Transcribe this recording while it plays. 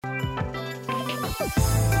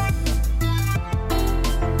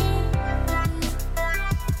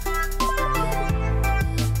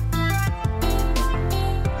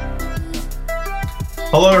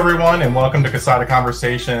Hello, everyone, and welcome to CoSIDA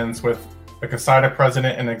Conversations with the CoSIDA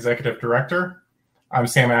President and Executive Director. I'm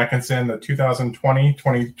Sam Atkinson, the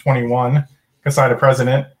 2020-2021 CoSIDA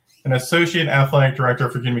President and Associate Athletic Director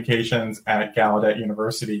for Communications at Gallaudet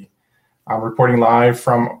University. I'm reporting live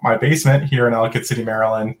from my basement here in Ellicott City,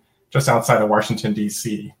 Maryland, just outside of Washington,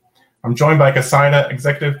 D.C. I'm joined by CoSIDA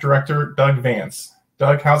Executive Director Doug Vance.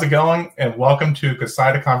 Doug, how's it going? And welcome to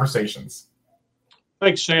CoSIDA Conversations.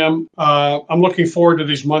 Thanks, Sam. I'm looking forward to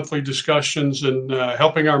these monthly discussions and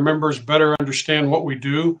helping our members better understand what we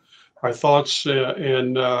do, our thoughts,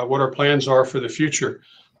 and what our plans are for the future.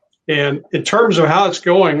 And in terms of how it's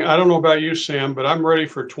going, I don't know about you, Sam, but I'm ready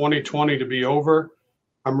for 2020 to be over.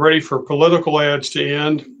 I'm ready for political ads to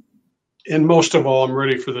end. And most of all, I'm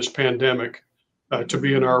ready for this pandemic to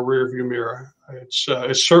be in our rearview mirror. It's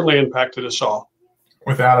certainly impacted us all.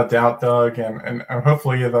 Without a doubt, Doug, and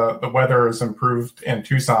hopefully the weather is improved in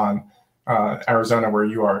Tucson, Arizona, where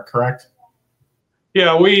you are, correct?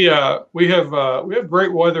 Yeah, we have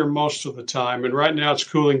great weather most of the time, and right now it's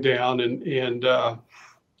cooling down, and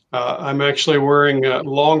I'm actually wearing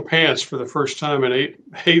long pants for the first time in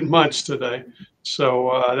eight months today.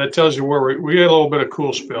 So that tells you where we had a little bit of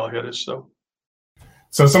cool spell hit us.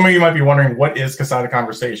 So some of you might be wondering, what is CoSIDA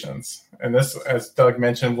Conversations? And this, as Doug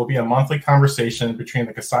mentioned, will be a monthly conversation between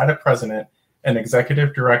the CoSIDA President and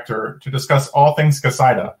Executive Director to discuss all things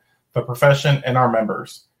CoSIDA, the profession, and our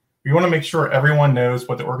members. We want to make sure everyone knows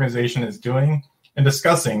what the organization is doing and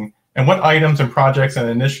discussing and what items and projects and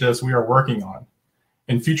initiatives we are working on.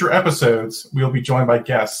 In future episodes, we will be joined by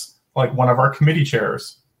guests like one of our committee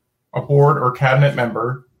chairs, a board or cabinet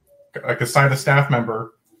member, a CoSIDA staff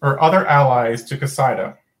member, or other allies to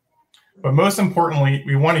CoSIDA. But most importantly,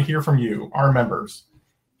 we want to hear from you, our members.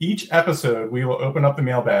 Each episode, we will open up the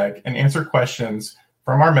mailbag and answer questions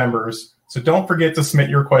from our members, so don't forget to submit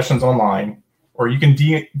your questions online, or you can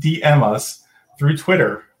DM us through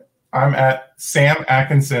Twitter. I'm at Sam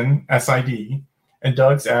Atkinson, SID, and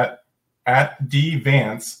Doug's at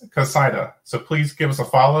DVance, CoSIDA. So please give us a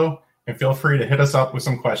follow and feel free to hit us up with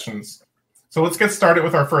some questions. So let's get started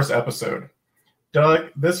with our first episode. Doug,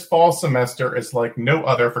 this fall semester is like no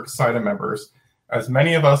other for CoSIDA members, as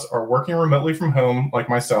many of us are working remotely from home, like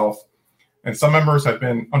myself, and some members have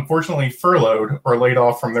been unfortunately furloughed or laid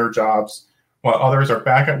off from their jobs, while others are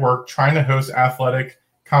back at work trying to host athletic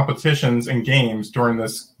competitions and games during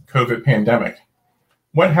this COVID pandemic.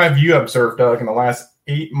 What have you observed, Doug, in the last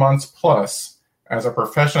 8 months plus as a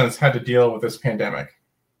profession has had to deal with this pandemic?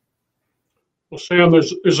 Well, Sam,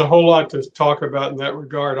 there's a whole lot to talk about in that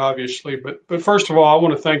regard, obviously. But first of all, I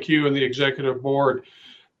want to thank you and the executive board.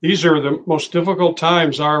 These are the most difficult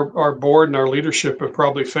times our board and our leadership have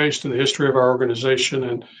probably faced in the history of our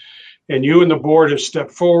organization. And you and the board have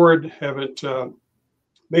stepped forward, haven't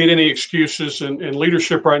made any excuses. And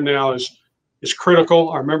leadership right now is critical.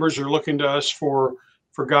 Our members are looking to us for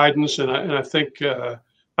guidance, and I think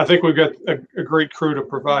we've got a great crew to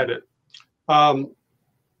provide it.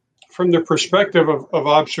 From the perspective of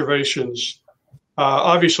observations,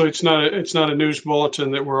 obviously it's not a news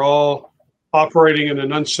bulletin that we're all operating in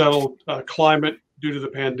an unsettled climate due to the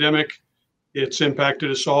pandemic. It's impacted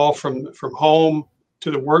us all from home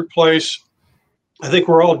to the workplace. I think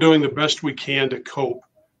we're all doing the best we can to cope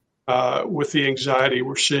with the anxiety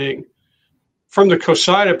we're seeing. From the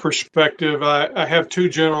CoSIDA perspective, I have two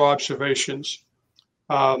general observations.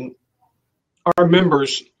 Our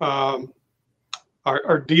members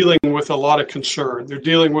are dealing with a lot of concern. They're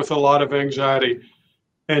dealing with a lot of anxiety.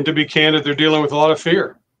 And to be candid, they're dealing with a lot of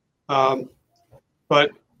fear.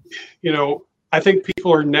 But, I think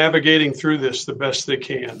people are navigating through this the best they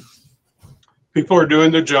can. People are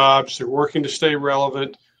doing their jobs. They're working to stay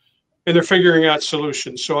relevant, and they're figuring out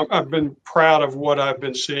solutions. So I've been proud of what I've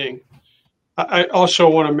been seeing. I also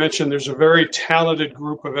want to mention there's a very talented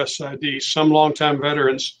group of SIDs, some longtime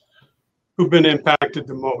veterans, who've been impacted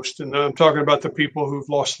the most. And I'm talking about the people who've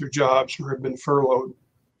lost their jobs or have been furloughed.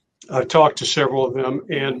 I've talked to several of them,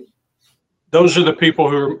 and those are the people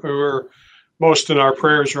who are most in our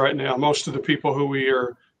prayers right now, most of the people who we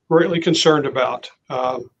are greatly concerned about.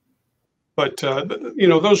 But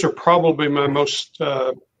those are probably my most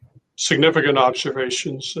significant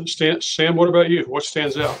observations. Sam, what about you? What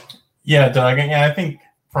stands out? Yeah, Doug, and I think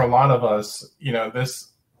for a lot of us, this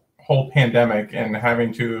whole pandemic and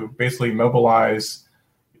having to basically mobilize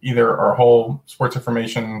either our whole sports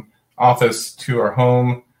information office to our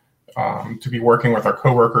home, to be working with our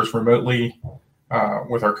coworkers remotely,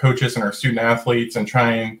 with our coaches and our student athletes, and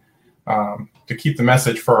try and to keep the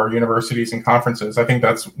message for our universities and conferences. I think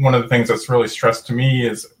that's one of the things that's really stressed to me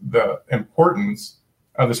is the importance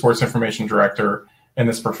of the sports information director in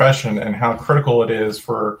this profession and how critical it is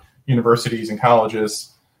for universities and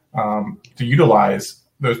colleges to utilize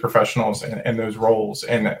those professionals and those roles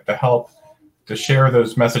and to help to share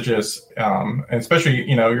those messages. And especially,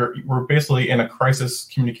 we're basically in a crisis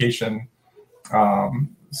communication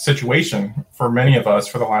situation for many of us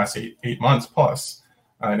for the last eight months plus,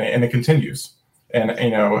 and it continues. And,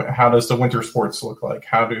 how does the winter sports look like?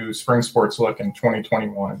 How do spring sports look in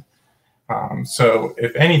 2021? So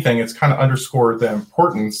if anything, it's kind of underscored the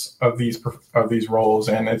importance of these roles.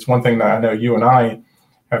 And it's one thing that I know you and I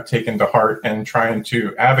have taken to heart and trying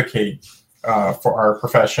to advocate for our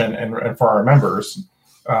profession and for our members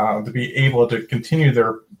to be able to continue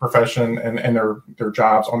their profession and their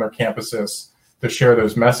jobs on their campuses to share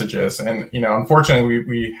those messages. And, unfortunately,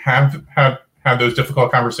 we have those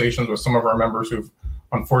difficult conversations with some of our members who've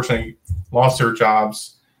unfortunately lost their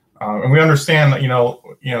jobs. And we understand that,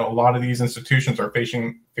 a lot of these institutions are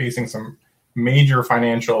facing some major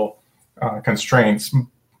financial constraints,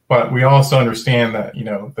 but we also understand that,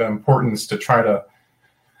 the importance to try to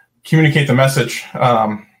communicate the message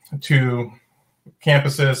to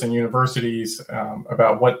campuses and universities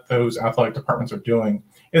about what those athletic departments are doing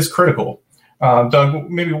is critical. Doug,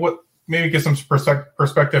 maybe get some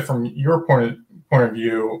perspective from your point of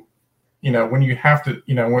view. When you have to,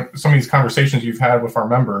 when some of these conversations you've had with our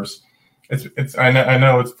members, I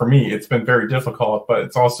know it's, for me, it's been very difficult, but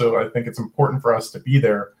it's also, I think it's important for us to be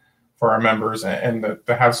there for our members and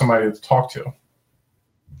to have somebody to talk to.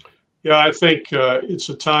 Yeah, I think it's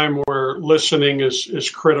a time where listening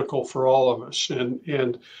is critical for all of us.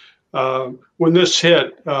 And when this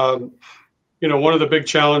hit, one of the big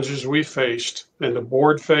challenges we faced and the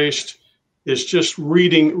board faced is just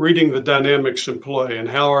reading the dynamics in play and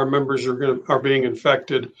how our members are being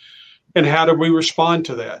infected, and how do we respond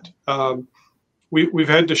to that. We've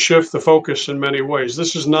had to shift the focus in many ways.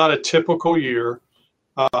 This is not a typical year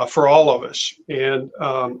for all of us, and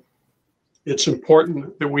it's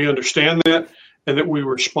important that we understand that and that we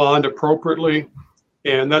respond appropriately.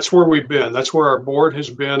 And that's where we've been. That's where our board has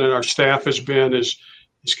been and our staff has been, is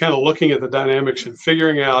kind of looking at the dynamics and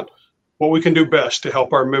figuring out what we can do best to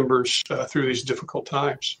help our members through these difficult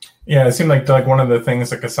times. Yeah, it seemed like, Doug, one of the things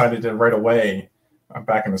that CoSIDA did right away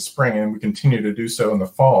back in the spring, and we continue to do so in the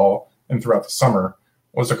fall and throughout the summer,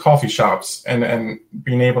 was the coffee shops and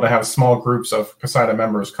being able to have small groups of CoSIDA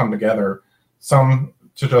members come together, some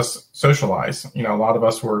to just socialize. A lot of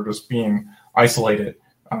us were just being isolated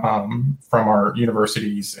from our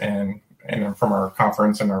universities and from our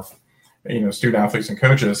conference and our student athletes and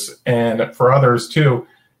coaches. And for others too,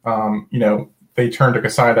 they turn to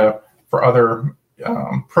CoSIDA for other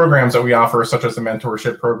programs that we offer, such as the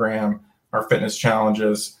mentorship program, our fitness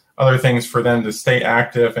challenges, other things for them to stay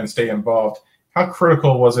active and stay involved. How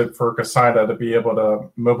critical was it for CoSIDA to be able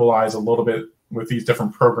to mobilize a little bit with these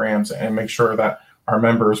different programs and make sure that our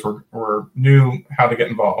members knew how to get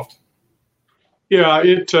involved? Yeah,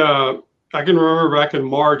 I can remember back in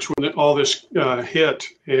March when all this hit,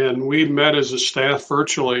 and we met as a staff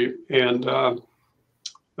virtually and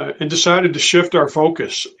decided to shift our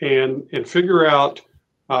focus and figure out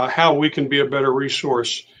how we can be a better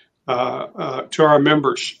resource to our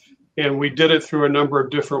members. And we did it through a number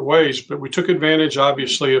of different ways, but we took advantage,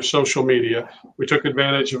 obviously, of social media. We took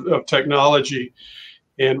advantage of technology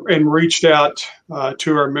and reached out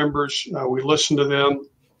to our members. We listened to them.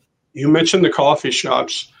 You mentioned the coffee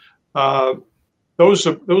shops. Those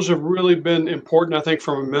have really been important, I think,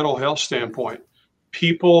 from a mental health standpoint.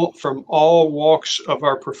 People from all walks of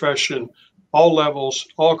our profession, all levels,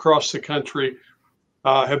 all across the country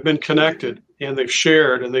have been connected, and they've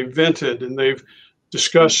shared and they've vented and they've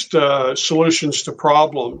discussed solutions to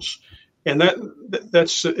problems. And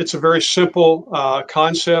it's a very simple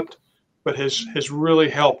concept, but has really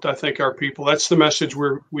helped, I think, our people. That's the message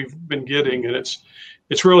we've been getting, and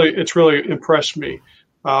it's really impressed me.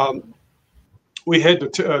 We had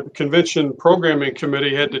the convention programming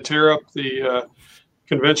committee had to tear up the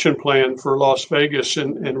convention plan for Las Vegas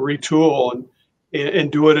and retool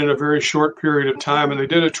and do it in a very short period of time, and they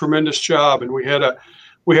did a tremendous job. And we had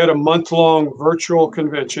a month-long virtual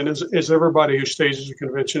convention, as everybody who stages a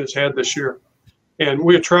convention has had this year. And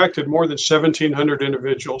we attracted more than 1,700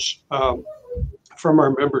 individuals from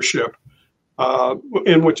our membership,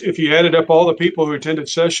 in which, if you added up all the people who attended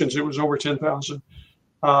sessions, it was over 10,000.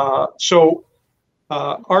 So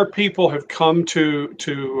our people have come to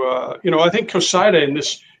I think CoSIDA in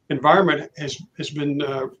this environment has been,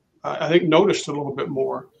 I think, noticed a little bit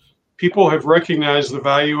more. People have recognized the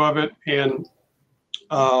value of it, and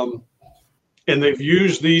and they've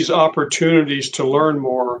used these opportunities to learn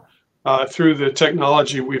more through the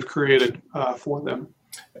technology we've created for them.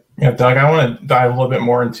 Yeah, Doug, I want to dive a little bit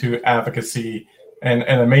more into advocacy, and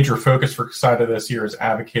a major focus for CoSIDA this year is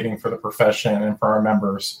advocating for the profession and for our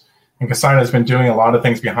members. And CoSIDA has been doing a lot of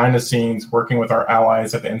things behind the scenes, working with our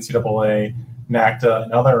allies at the NCAA, NACDA,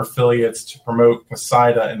 and other affiliates to promote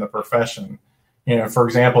CoSIDA in the profession. For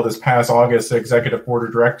example, this past August, the executive board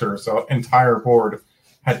of directors, the entire board,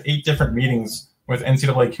 had 8 different meetings with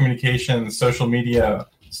NCAA communications, social media,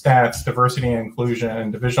 stats, diversity and inclusion,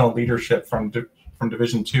 and divisional leadership from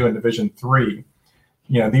Division II and Division III.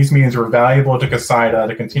 These meetings were valuable to CoSIDA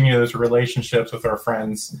to continue those relationships with our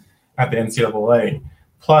friends at the NCAA.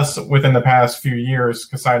 Plus, within the past few years,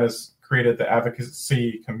 CoSIDA's created the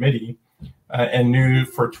Advocacy Committee, and new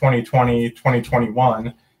for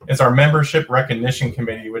 2020-2021 is our Membership Recognition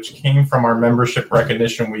Committee, which came from our Membership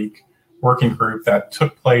Recognition Week working group that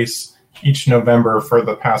took place each November for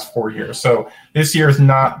the past 4 years. So this year is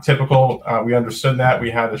not typical. We understood that.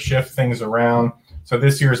 We had to shift things around. So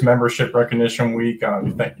this year's Membership Recognition Week,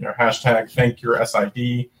 hashtag Thank Your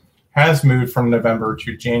SID, has moved from November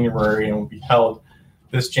to January and will be held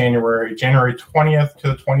this January 20th to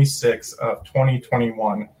the 26th of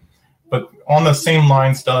 2021. But on the same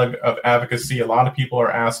lines, Doug, of advocacy, a lot of people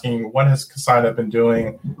are asking, what has CoSIDA been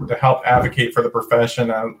doing to help advocate for the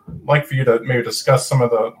profession? I'd like for you to maybe discuss some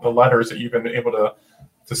of the letters that you've been able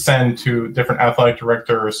to send to different athletic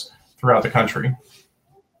directors throughout the country.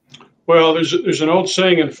 Well, there's an old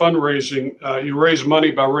saying in fundraising, you raise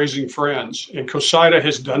money by raising friends. And CoSIDA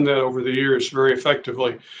has done that over the years very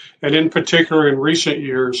effectively. And in particular, in recent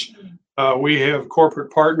years, we have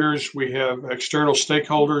corporate partners, we have external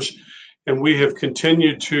stakeholders, and we have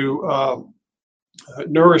continued to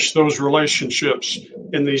nourish those relationships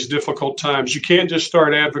in these difficult times. You can't just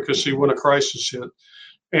start advocacy when a crisis hit.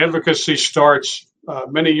 Advocacy starts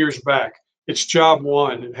many years back. It's job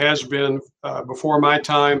one. It has been before my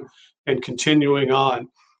time and continuing on.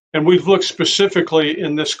 And we've looked specifically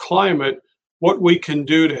in this climate what we can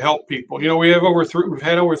do to help people. We've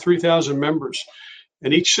had over 3,000 members,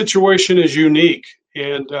 and each situation is unique.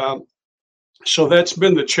 And so that's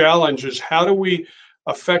been the challenge, is how do we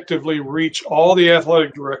effectively reach all the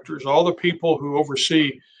athletic directors, all the people who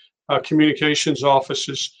oversee communications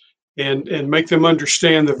offices, and make them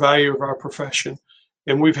understand the value of our profession.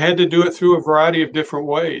 And we've had to do it through a variety of different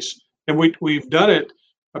ways. And we've done it.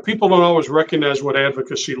 People don't always recognize what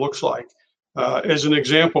advocacy looks like. As an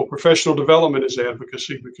example, professional development is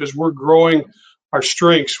advocacy, because we're growing our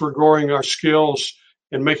strengths, we're growing our skills,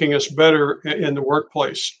 and making us better in the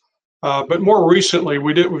workplace. But more recently,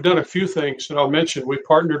 we've done a few things that I'll mention. We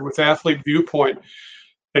partnered with Athlete Viewpoint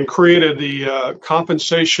and created the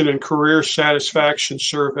Compensation and Career Satisfaction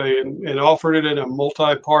Survey and offered it in a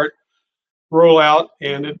multi-part rollout.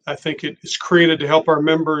 And I think it's created to help our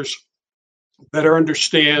members better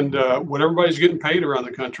understand what everybody's getting paid around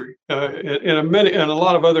the country, and a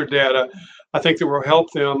lot of other data. I think that will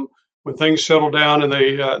help them when things settle down and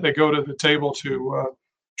they go to the table to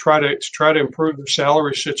try to improve their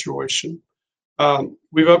salary situation.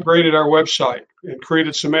 We've upgraded our website and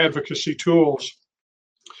created some advocacy tools,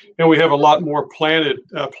 and we have a lot more planned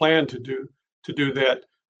to do that.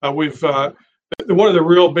 One of the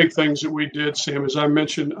real big things that we did, Sam, as I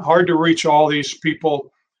mentioned, hard to reach all these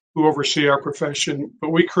people who oversee our profession, but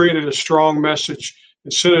we created a strong message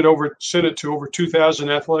and sent it to over 2,000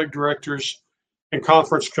 athletic directors and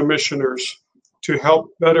conference commissioners to help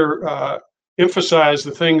better emphasize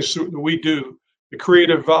the things that we do, the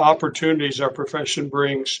creative opportunities our profession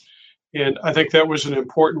brings. And I think that was an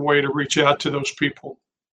important way to reach out to those people.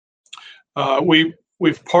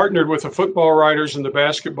 We've partnered with the Football Writers and the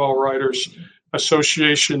Basketball Writers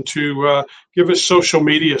Association to give us social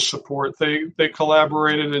media support. They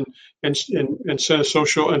collaborated and sent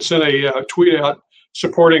a tweet out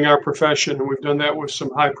supporting our profession, and we've done that with some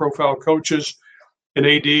high-profile coaches and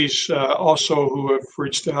ADs also who have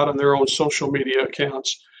reached out on their own social media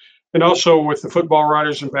accounts. And also with the Football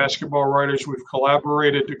Writers and Basketball Writers, we've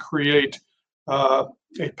collaborated to create a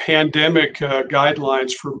pandemic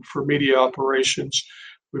guidelines for media operations.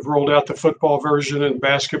 We've rolled out the football version, and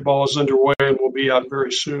basketball is underway and will be out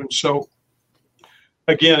very soon. So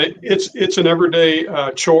again, it's an everyday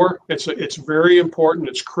chore. It's very important.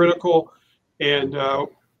 It's critical. And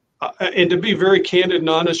to be very candid and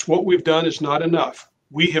honest, what we've done is not enough.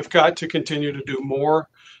 We have got to continue to do more,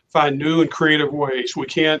 find new and creative ways. We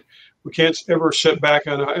can't ever sit back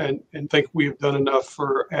and think we've done enough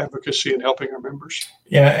for advocacy and helping our members.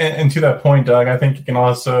 Yeah, and to that point, Doug, I think you can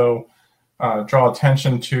also draw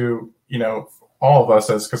attention to, all of us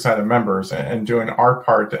as CoSIDA members and doing our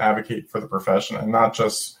part to advocate for the profession, and not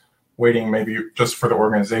just waiting maybe just for the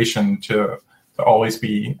organization to always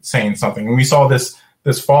be saying something. And we saw this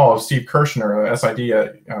fall of Steve Kirshner, SID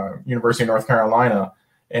at University of North Carolina,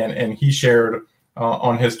 and he shared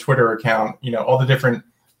on his Twitter account, all the different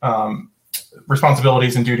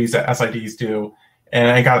responsibilities and duties that SIDs do.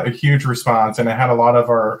 And it got a huge response, and it had a lot of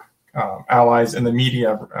our allies in the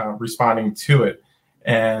media responding to it.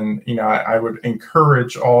 And, I would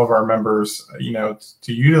encourage all of our members,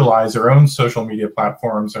 to utilize their own social media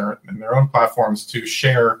platforms and their own platforms to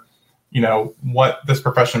share, what this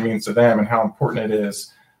profession means to them and how important it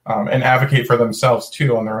is, and advocate for themselves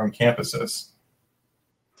too on their own campuses.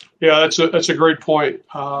 Yeah, that's a great point.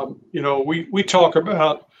 We talk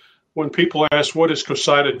about, when people ask, what is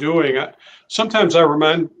CoSIDA doing? Sometimes I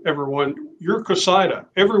remind everyone, you're CoSIDA.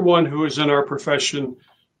 Everyone who is in our profession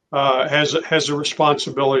has a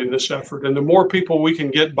responsibility in this effort. And the more people we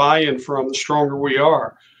can get buy-in from, the stronger we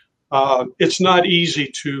are. It's not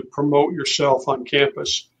easy to promote yourself on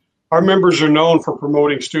campus. Our members are known for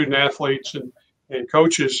promoting student athletes and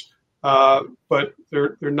coaches, but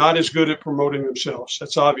they're not as good at promoting themselves.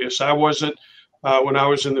 That's obvious. I wasn't when I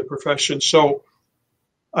was in the profession. So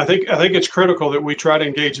I think it's critical that we try to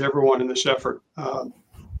engage everyone in this effort.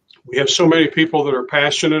 We have so many people that are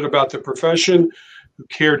passionate about the profession, who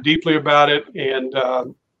care deeply about it, and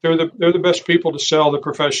they're the best people to sell the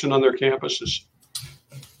profession on their campuses.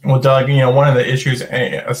 Well, Doug, one of the issues,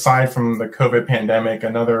 aside from the COVID pandemic,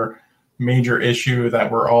 another major issue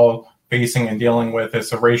that we're all facing and dealing with is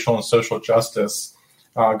the racial and social justice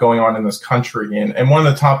going on in this country. And one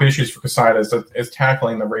of the top issues for CoSIDA is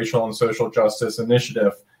tackling the racial and social justice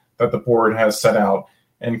initiative that the board has set out.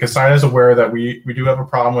 And CoSIDA is aware that we do have a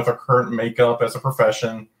problem with our current makeup as a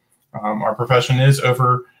profession. Our profession is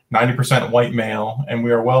over 90% white male, and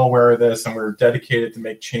we are well aware of this, and we're dedicated to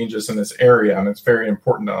make changes in this area, and it's very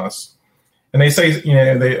important to us. And they say,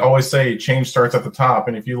 they always say change starts at the top.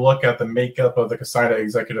 And if you look at the makeup of the CoSIDA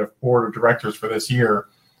Executive Board of Directors for this year,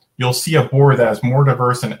 you'll see a board that is more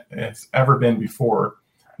diverse than it's ever been before.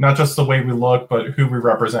 Not just the way we look, but who we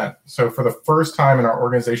represent. So for the first time in our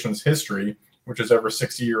organization's history, which is over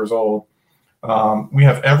 60 years old, we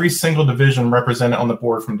have every single division represented on the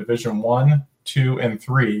board, from Division 1, 2, and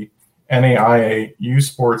 3, NAIA, U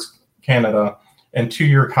Sports Canada, and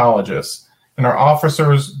 2-year colleges. And our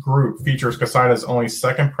officers group features CoSIDA's only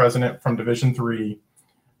second president from Division 3,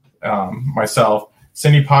 myself.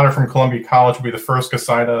 Cindy Potter from Columbia College will be the first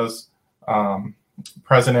CoSIDA's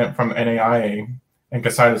president from NAIA, and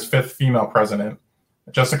CoSIDA's 5th female president.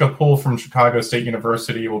 Jessica Poole from Chicago State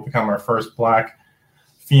University will become our first Black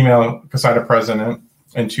female CoSIDA president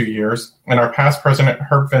in 2 years. And our past president,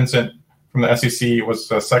 Herb Vincent from the SEC, was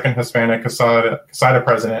the second Hispanic CoSIDA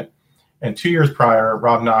president. And 2 years prior,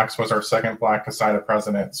 Rob Knox was our second Black CoSIDA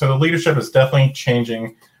president. So the leadership is definitely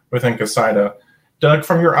changing within CoSIDA. Doug,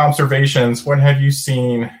 from your observations, what have you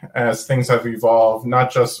seen as things have evolved,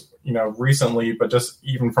 not just recently, but just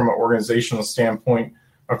even from an organizational standpoint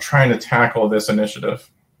of trying to tackle this initiative?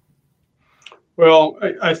 Well,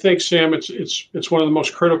 I think, Sam, it's one of the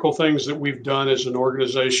most critical things that we've done as an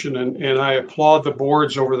organization, and I applaud the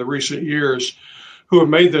boards over the recent years who have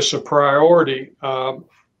made this a priority.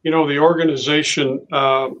 The organization,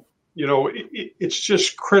 it's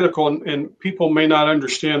just critical, and people may not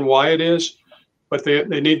understand why it is, but they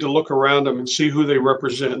need to look around them and see who they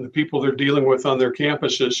represent and the people they're dealing with on their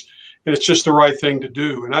campuses. And it's just the right thing to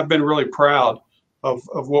do. And I've been really proud of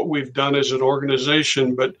what we've done as an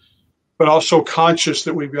organization, but also conscious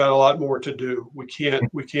that we've got a lot more to do. We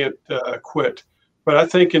can't quit. But I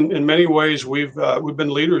think in many ways we've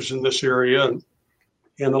been leaders in this area, and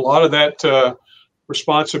a lot of that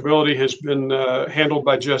responsibility has been handled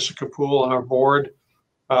by Jessica Poole on our board.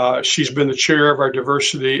 She's been the chair of our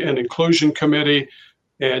Diversity and Inclusion Committee,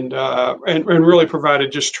 and really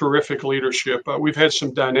provided just terrific leadership. We've had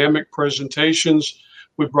some dynamic presentations.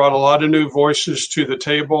 We've brought a lot of new voices to the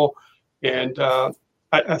table, and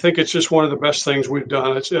I think it's just one of the best things we've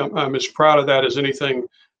done. I'm as proud of that as anything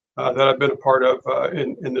that I've been a part of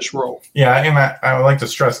in this role. Yeah, and I would like to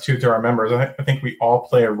stress too to our members, I think we all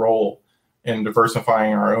play a role in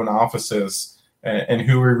diversifying our own offices and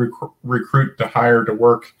who we recruit to hire to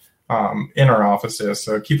work in our offices.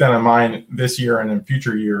 So keep that in mind this year and in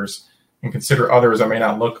future years, and consider others that may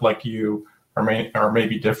not look like you or may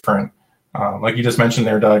be different. Like you just mentioned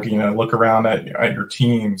there, Doug, look around at your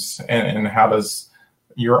teams and how does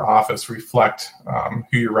your office reflect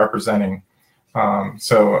who you're representing.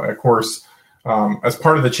 So, of course, as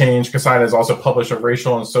part of the change, CoSIDA has also published a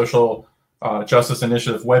racial and social Justice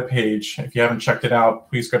Initiative webpage. If you haven't checked it out,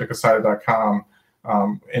 please go to CoSIDA.com.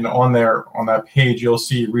 And on that page, you'll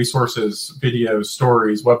see resources, videos,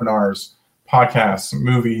 stories, webinars, podcasts,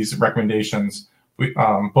 movies, recommendations,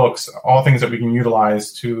 books, all things that we can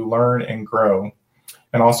utilize to learn and grow.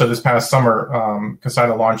 And also this past summer,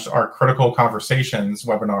 CoSIDA launched our Critical Conversations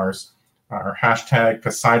webinars, our hashtag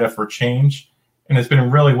CoSIDA for Change, and it's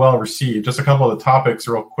been really well received. Just a couple of the topics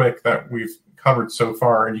real quick that we've covered so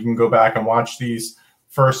far, and you can go back and watch these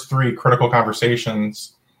first 3 critical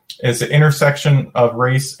conversations, is the intersection of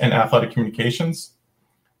race and athletic communications,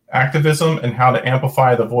 activism and how to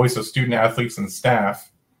amplify the voice of student athletes and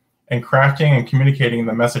staff, and crafting and communicating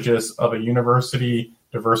the messages of a university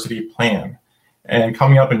diversity plan. And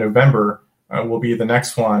coming up in November will be the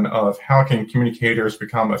next one of how can communicators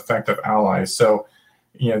become effective allies. So,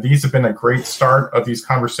 these have been a great start of these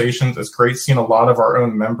conversations. It's great seeing a lot of our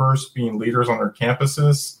own members being leaders on their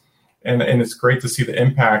campuses. And it's great to see the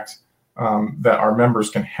impact that our members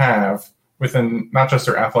can have within not just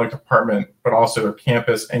their athletic department, but also their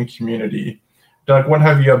campus and community. Doug, what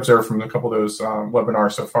have you observed from a couple of those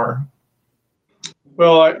webinars so far?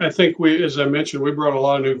 Well, I think as I mentioned, we brought a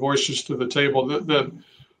lot of new voices to the table.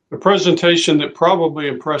 The presentation that probably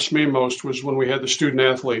impressed me most was when we had the student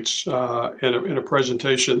athletes in a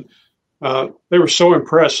presentation. They were so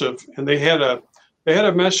impressive, and they had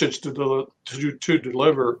a message to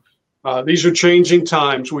deliver. These are changing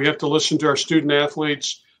times. We have to listen to our student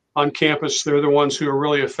athletes on campus. They're the ones who are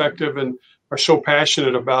really effective and are so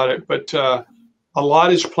passionate about it. But a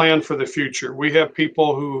lot is planned for the future. We have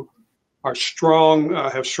people who are strong,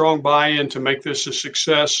 have strong buy-in to make this a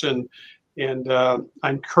success, and I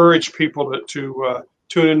encourage people to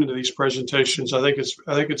tune into these presentations. I think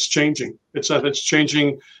it's changing. It's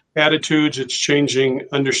changing attitudes. It's changing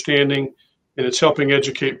understanding, and it's helping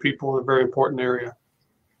educate people in a very important area.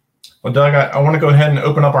 Well, Doug, I want to go ahead and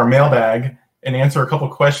open up our mailbag and answer a couple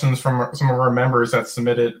questions from some of our members that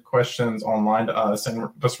submitted questions online to us. And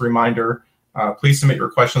just a reminder, please submit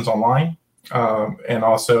your questions online. And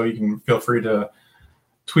also you can feel free to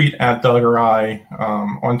tweet at Doug or I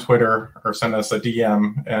on Twitter, or send us a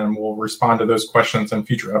DM, and we'll respond to those questions in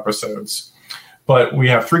future episodes. But we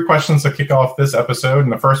have 3 questions to kick off this episode.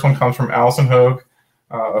 And the first one comes from Allison Hogue,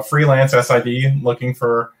 a freelance SID looking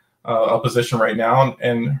for a position right now.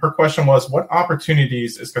 And her question was, what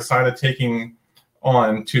opportunities is CoSIDA taking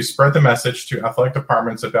on to spread the message to athletic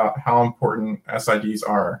departments about how important SIDs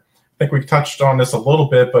are? I think we touched on this a little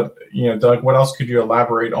bit, but Doug, what else could you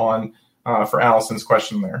elaborate on for Allison's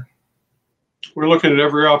question there? We're looking at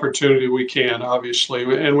every opportunity we can, obviously,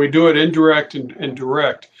 and we do it indirect and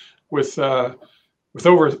direct with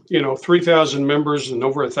over 3,000 members and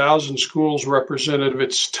over 1,000 schools represented.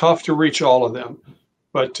 It's tough to reach all of them,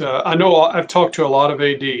 but I know I've talked to a lot of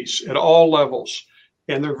ADs at all levels,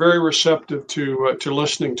 and they're very receptive to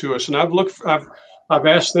listening to us. And I've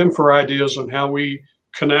asked them for ideas on how we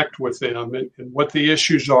connect with them and what the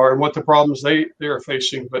issues are and what the problems they are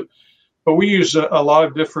facing. But we use a lot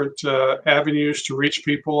of different avenues to reach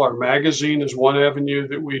people. Our magazine is one avenue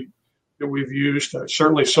that we've used.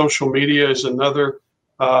 Certainly social media is another.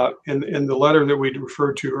 In the letter that we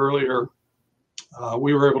referred to earlier,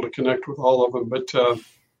 we were able to connect with all of them. But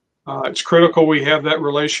it's critical we have that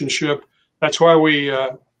relationship. That's why we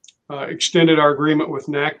extended our agreement with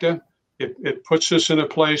NACDA. It puts us in a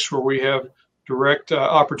place where we have direct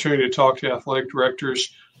opportunity to talk to athletic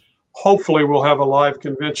directors. Hopefully we'll have a live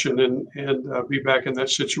convention and be back in that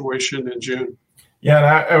situation in June. Yeah, and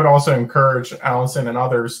I would also encourage Allison and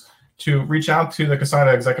others to reach out to the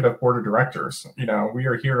CoSIDA Executive Board of Directors. We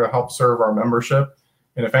are here to help serve our membership.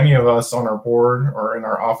 And if any of us on our board or in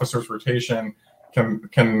our officers rotation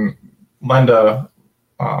can lend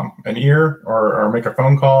an ear or make a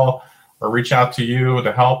phone call or reach out to you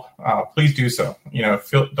to help, please do so.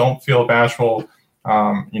 Don't feel bashful.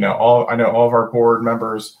 I know all of our board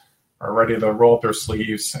members are ready to roll up their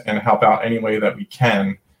sleeves and help out any way that we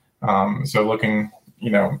can. So looking,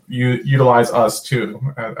 utilize us too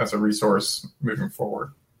as a resource moving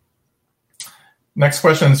forward. Next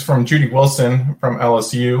question is from Judy Wilson from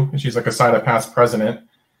LSU. She's a CoSIDA past president.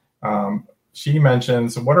 She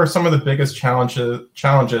mentions, what are some of the biggest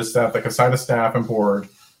challenges that the CoSIDA staff and board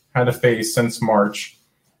had to face since March?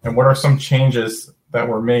 And what are some changes that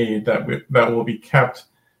were made that will be kept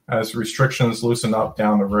as restrictions loosen up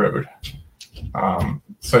down the road?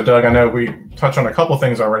 So Doug, I know we touched on a couple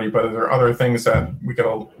things already, but are there other things that we could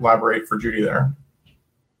elaborate for Judy there?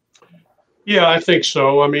 Yeah, I think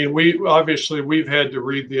so. I mean, we've had to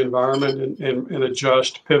read the environment and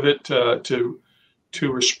adjust, pivot to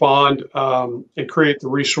respond and create the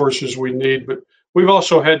resources we need. But we've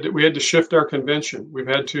also had to shift our convention. We've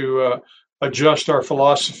had to adjust our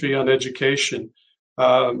philosophy on education.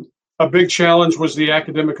 A big challenge was the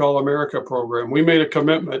Academic All-America program. We made a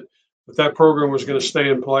commitment that program was going to stay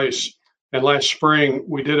in place. And last spring,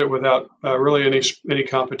 we did it without really any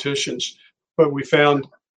competitions. But we found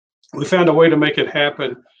a way to make it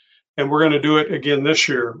happen, and we're going to do it again this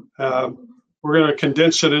year. We're going to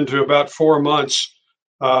condense it into about 4 months,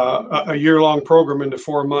 a year-long program into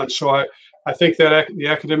 4 months. So I think that the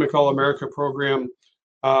Academic All-America program,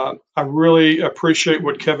 I really appreciate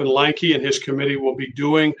what Kevin Lanke and his committee will be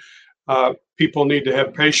doing. People need to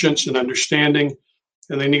have patience and understanding,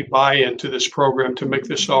 and they need buy-in to this program to make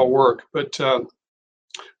this all work. But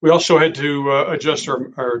we also had to adjust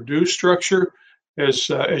our due structure. As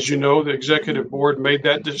you know, the executive board made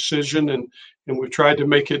that decision, and we've tried to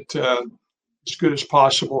make it as good as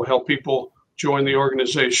possible, help people join the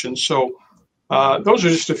organization. So those are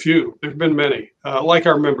just a few. There have been many, like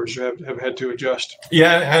our members have had to adjust.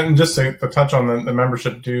 Yeah, and just to touch on the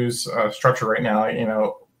membership dues structure right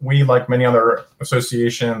now, we, like many other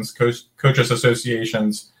associations, coaches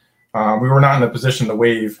associations, we were not in a position to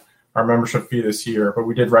waive our membership fee this year, but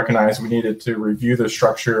we did recognize we needed to review the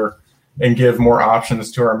structure and give more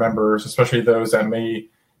options to our members, especially those that may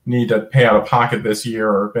need to pay out of pocket this year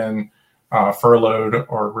or have been furloughed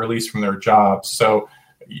or released from their jobs. So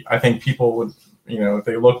I think people would, if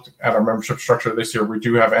they looked at our membership structure this year, we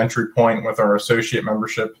do have entry point with our associate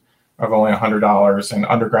membership of only $100 and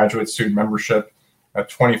undergraduate student membership at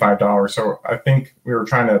 $25. So I think we were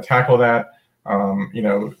trying to tackle that,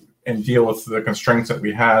 and deal with the constraints that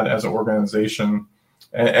we had as an organization.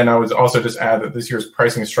 And I would also just add that this year's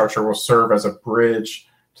pricing structure will serve as a bridge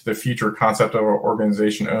to the future concept of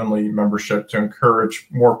organization-only membership to encourage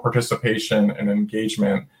more participation and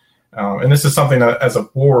engagement. And this is something that, as a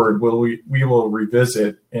board, we will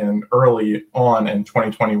revisit early on in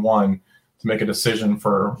 2021 to make a decision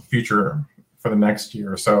for the next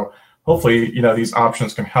year. So hopefully, these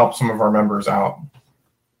options can help some of our members out.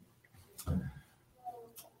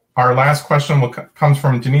 Our last question comes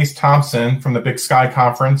from Denise Thompson from the Big Sky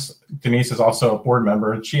Conference. Denise is also a board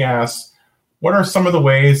member, and she asks, what are some of the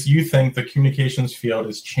ways you think the communications field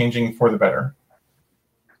is changing for the better?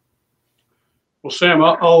 Well, Sam,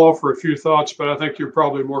 I'll offer a few thoughts, but I think you're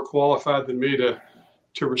probably more qualified than me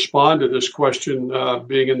to respond to this question,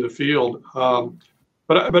 being in the field.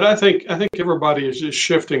 But I think everybody is just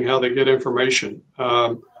shifting how they get information,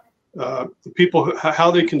 the people,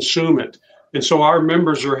 how they consume it. And so our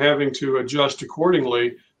members are having to adjust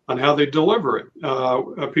accordingly on how they deliver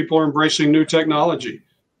it. People are embracing new technology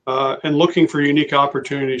and looking for unique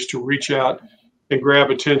opportunities to reach out and grab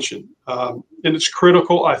attention. And it's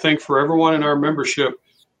critical, I think, for everyone in our membership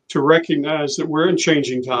to recognize that we're in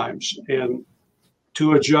changing times and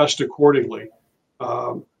to adjust accordingly,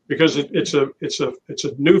 because it's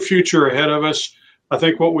a new future ahead of us. I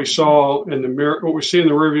think what we saw in the mirror, what we see in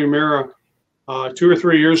the rearview mirror 2 or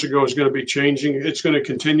 3 years ago is going to be changing. It's going to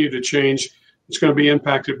continue to change. It's going to be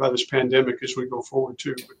impacted by this pandemic as we go forward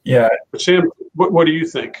too. Yeah. But Sam, what do you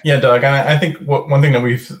think? Yeah, Doug, I think one thing that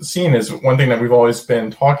we've seen is one thing that we've always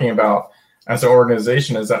been talking about as an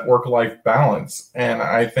organization is that work-life balance. And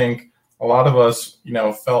I think a lot of us,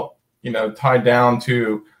 felt, tied down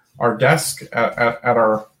to our desk at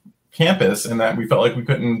our campus, and that we felt like we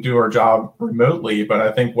couldn't do our job remotely. But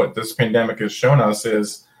I think what this pandemic has shown us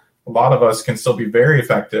is a lot of us can still be very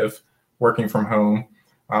effective working from home.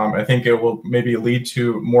 I think it will maybe lead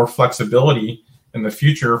to more flexibility in the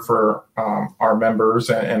future for our members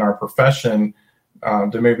and our profession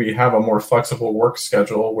to maybe have a more flexible work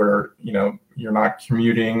schedule where, you're not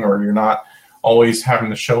commuting or you're not always having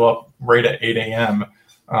to show up right at 8 a.m.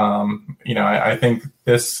 I think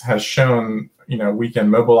this has shown, we can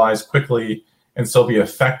mobilize quickly and still be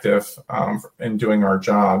effective in doing our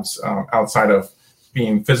jobs outside of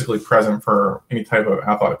being physically present for any type of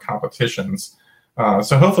athletic competitions.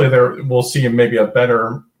 So hopefully we'll see maybe a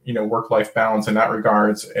better, work-life balance in that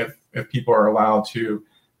regards if people are allowed to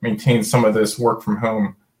maintain some of this work from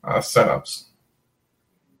home setups.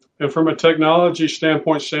 And from a technology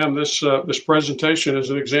standpoint, Sam, this presentation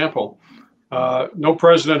is an example. No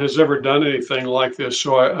president has ever done anything like this,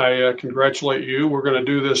 so I congratulate you. We're going to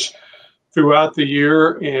do this throughout the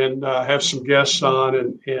year and have some guests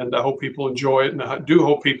on, and I hope people enjoy it, and I do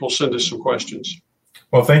hope people send us some questions.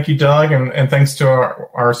 Well, thank you, Doug, and thanks to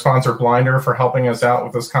our sponsor, Blinder, for helping us out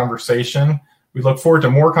with this conversation. We look forward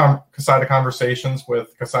to more CoSIDA conversations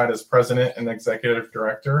with CoSIDA's president and executive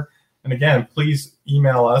director. And again, please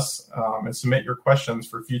email us and submit your questions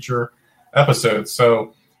for future episodes.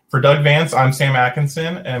 So for Doug Vance, I'm Sam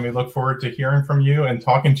Atkinson, and we look forward to hearing from you and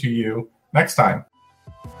talking to you next time.